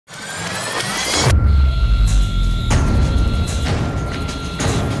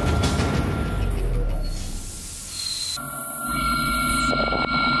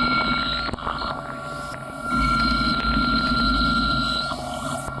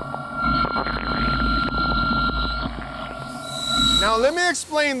Now let me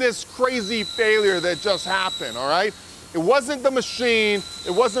explain this crazy failure that just happened, all right? It wasn't the machine, it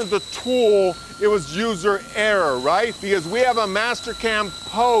wasn't the tool, it was user error, right? Because we have a Mastercam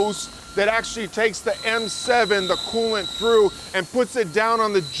post that actually takes the M7, the coolant through, and puts it down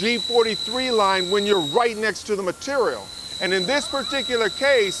on the G43 line when you're right next to the material. And in this particular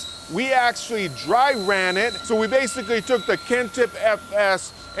case, we actually dry ran it. So we basically took the Kentip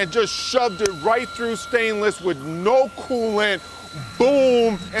FS and just shoved it right through stainless with no coolant,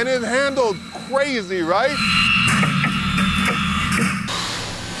 boom, and it handled crazy, right?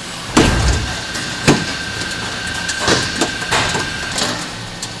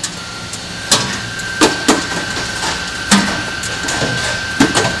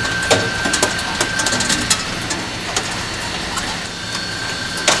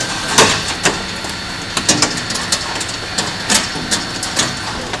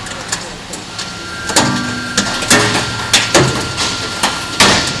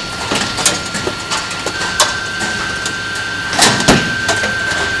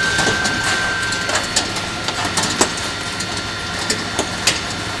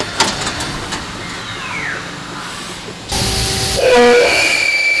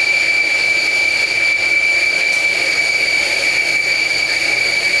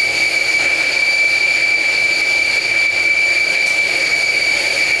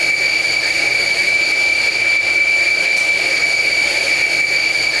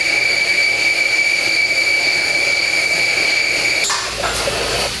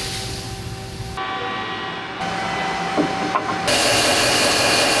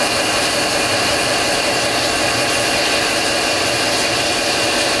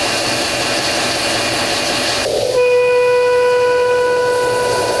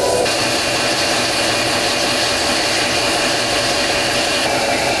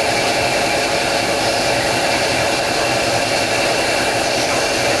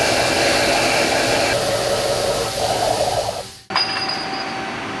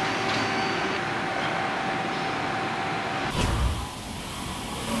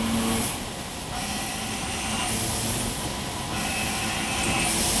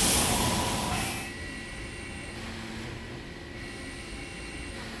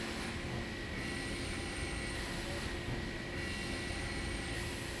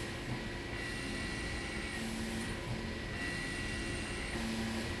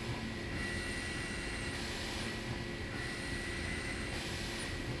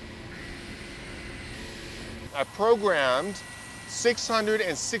 I programmed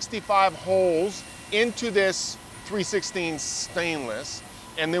 665 holes into this 316 stainless,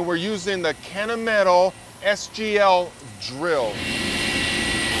 and then we're using the Kennametal SGL drill.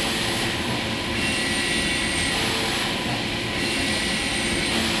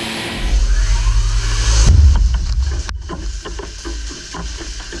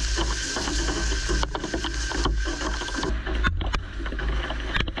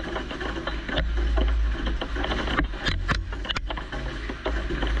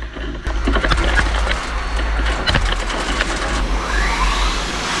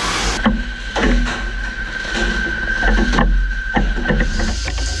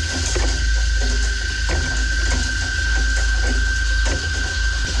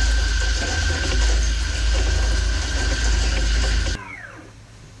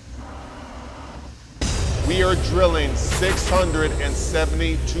 We are drilling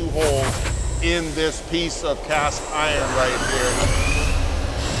 672 holes in this piece of cast iron right here.